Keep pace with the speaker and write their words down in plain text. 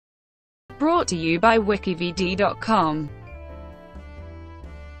Brought to you by WikiVidi.com.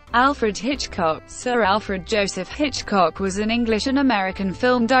 Alfred Hitchcock. Sir Alfred Joseph Hitchcock was an English and American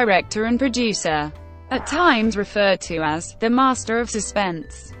film director and producer, at times referred to as the Master of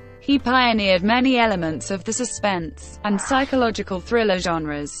Suspense. He pioneered many elements of the suspense and psychological thriller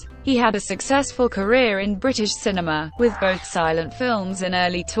genres. He had a successful career in British cinema, with both silent films and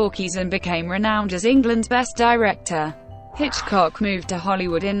early talkies, and became renowned as England's best director. Hitchcock moved to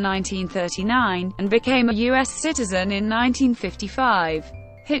Hollywood in 1939, and became a U.S. citizen in 1955.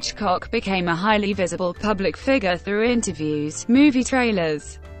 Hitchcock became a highly visible public figure through interviews, movie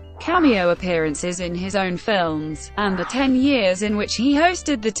trailers, cameo appearances in his own films, and the 10 years in which he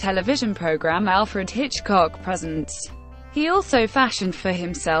hosted the television program Alfred Hitchcock Presents. He also fashioned for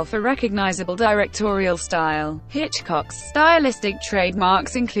himself a recognizable directorial style. Hitchcock's stylistic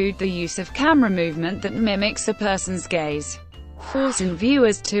trademarks include the use of camera movement that mimics a person's gaze, forcing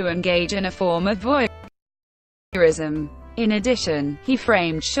viewers to engage in a form of voyeurism. In addition, he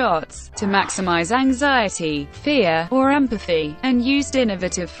framed shots to maximize anxiety, fear, or empathy, and used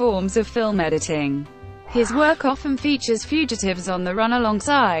innovative forms of film editing. His work often features fugitives on the run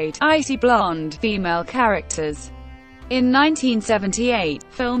alongside icy blonde female characters. In 1978,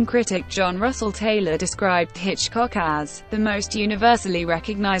 film critic John Russell Taylor described Hitchcock as the most universally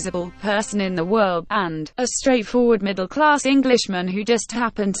recognizable person in the world, and a straightforward middle-class Englishman who just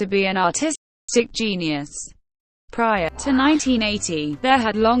happened to be an artistic genius. Prior to 1980, there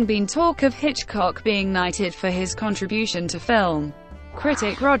had long been talk of Hitchcock being knighted for his contribution to film.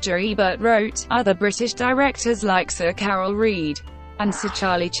 Critic Roger Ebert wrote, "Other British directors like Sir Carol Reed and Sir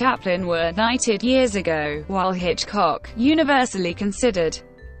Charlie Chaplin were knighted years ago, while Hitchcock, universally considered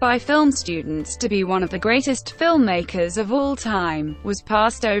by film students to be one of the greatest filmmakers of all time, was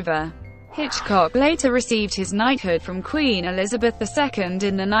passed over." Hitchcock later received his knighthood from Queen Elizabeth II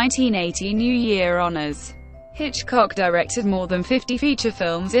in the 1980 New Year Honours. Hitchcock directed more than 50 feature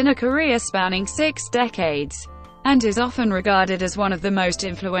films in a career spanning 6 decades, and is often regarded as one of the most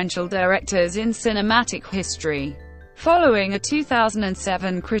influential directors in cinematic history. Following a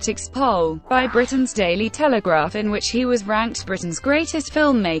 2007 critics' poll by Britain's Daily Telegraph in which he was ranked Britain's greatest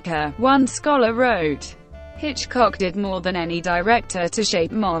filmmaker, one scholar wrote, "Hitchcock did more than any director to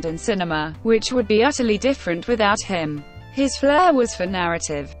shape modern cinema, which would be utterly different without him. His flair was for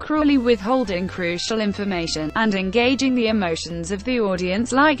narrative, cruelly withholding crucial information, and engaging the emotions of the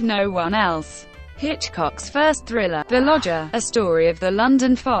audience like no one else." Hitchcock's first thriller, The Lodger, a story of the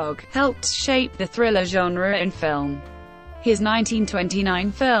London fog, helped shape the thriller genre in film. His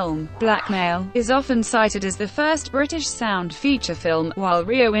 1929 film, Blackmail, is often cited as the first British sound feature film, while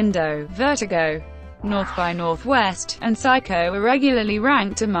Rear Window, Vertigo, North by Northwest, and Psycho are regularly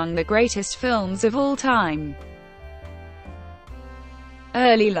ranked among the greatest films of all time.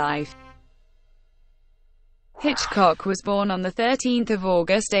 Early life. Hitchcock was born on the 13th of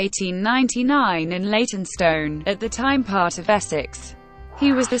August 1899 in Leytonstone, at the time part of Essex.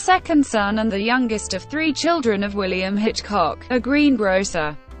 He was the second son and the youngest of 3 children of William Hitchcock, a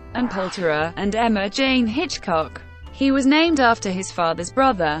greengrocer and poulterer, and Emma Jane Hitchcock. He was named after his father's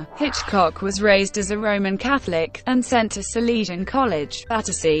brother. Hitchcock was raised as a Roman Catholic, and sent to Salesian College,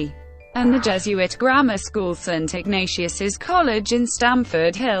 Battersea, and the Jesuit grammar school St Ignatius's College in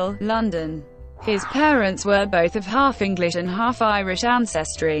Stamford Hill, London. His parents were both of half English and half Irish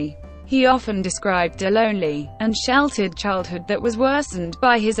ancestry. He often described a lonely and sheltered childhood that was worsened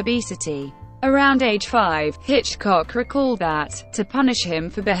by his obesity. Around age 5, Hitchcock recalled that, to punish him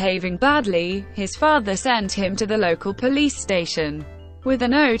for behaving badly, his father sent him to the local police station with a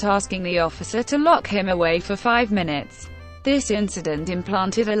note asking the officer to lock him away for 5 minutes. This incident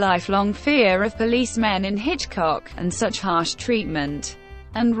implanted a lifelong fear of policemen in Hitchcock, and such harsh treatment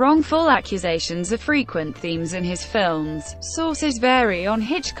and wrongful accusations are frequent themes in his films. Sources vary on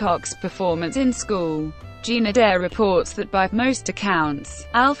Hitchcock's performance in school. Jean Adair reports that by most accounts,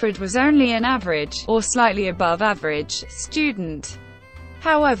 Alfred was only an average, or slightly above average, student.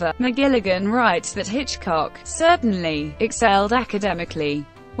 However, McGilligan writes that Hitchcock certainly excelled academically.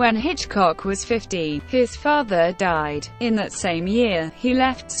 When Hitchcock was 15, his father died. In that same year, he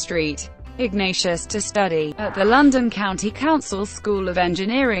left St Ignatius to study at the London County Council School of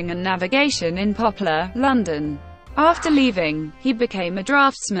Engineering and Navigation in Poplar, London. After leaving, he became a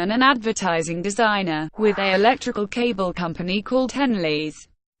draftsman and advertising designer, with an electrical cable company called Henleys.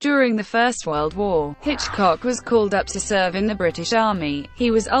 During the First World War, Hitchcock was called up to serve in the British Army.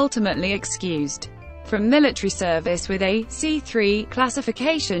 He was ultimately excused from military service with a C3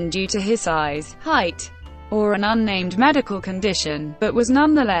 classification due to his size, height, or an unnamed medical condition, but was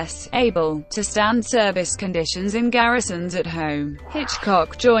nonetheless able to stand service conditions in garrisons at home.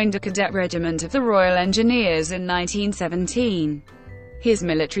 Hitchcock joined a cadet regiment of the Royal Engineers in 1917. His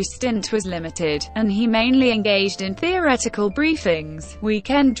military stint was limited, and he mainly engaged in theoretical briefings,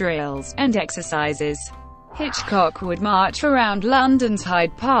 weekend drills, and exercises. Hitchcock would march around London's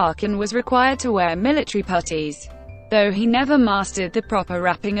Hyde Park and was required to wear military puttees, though he never mastered the proper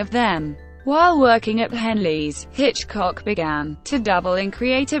wrapping of them. While working at Henley's, Hitchcock began to dabble in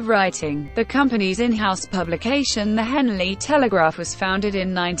creative writing. The company's in-house publication, the Henley Telegraph, was founded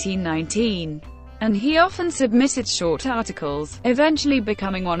in 1919, and he often submitted short articles, eventually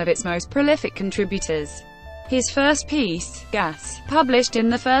becoming one of its most prolific contributors. His first piece, Gas, published in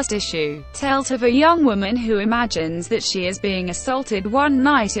the first issue, tells of a young woman who imagines that she is being assaulted one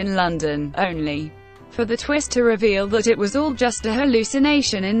night in London, only for the twist to reveal that it was all just a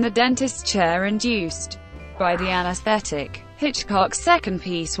hallucination in the dentist's chair induced by the anesthetic. Hitchcock's second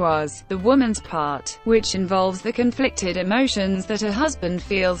piece was The Woman's Part, which involves the conflicted emotions that a husband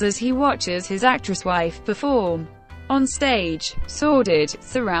feels as he watches his actress wife perform on stage. Sordid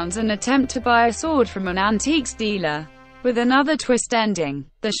surrounds an attempt to buy a sword from an antiques dealer, with another twist ending.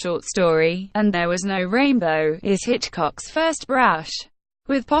 The short story, And There Was No Rainbow, is Hitchcock's first brush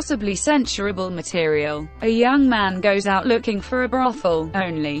with possibly censurable material. A young man goes out looking for a brothel,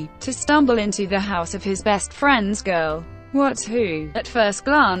 only to stumble into the house of his best friend's girl. Who, at first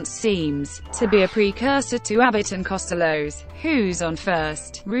glance, seems to be a precursor to Abbott and Costello's Who's on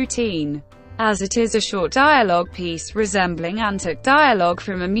First routine, as it is a short dialogue piece resembling antic dialogue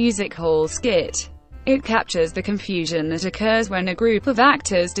from a music hall skit. It captures the confusion that occurs when a group of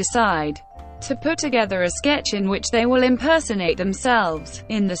actors decide to put together a sketch in which they will impersonate themselves.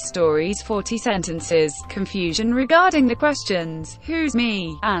 In the story's 40 sentences, confusion regarding the questions, who's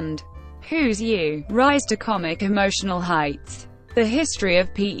me, and who's you, rise to comic emotional heights. The History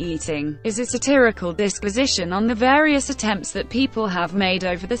of Pea Eating is a satirical disquisition on the various attempts that people have made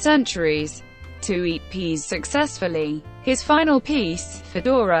over the centuries to eat peas successfully. His final piece,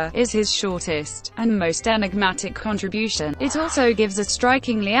 Fedora, is his shortest and most enigmatic contribution. It also gives a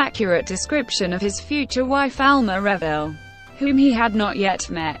strikingly accurate description of his future wife Alma Reville, whom he had not yet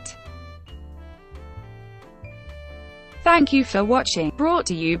met. Thank you for watching, brought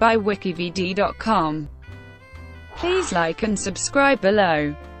to you by WikiVidi.com. Please like and subscribe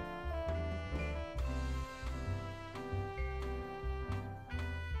below.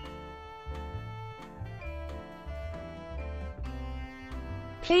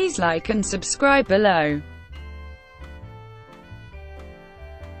 Please like and subscribe below.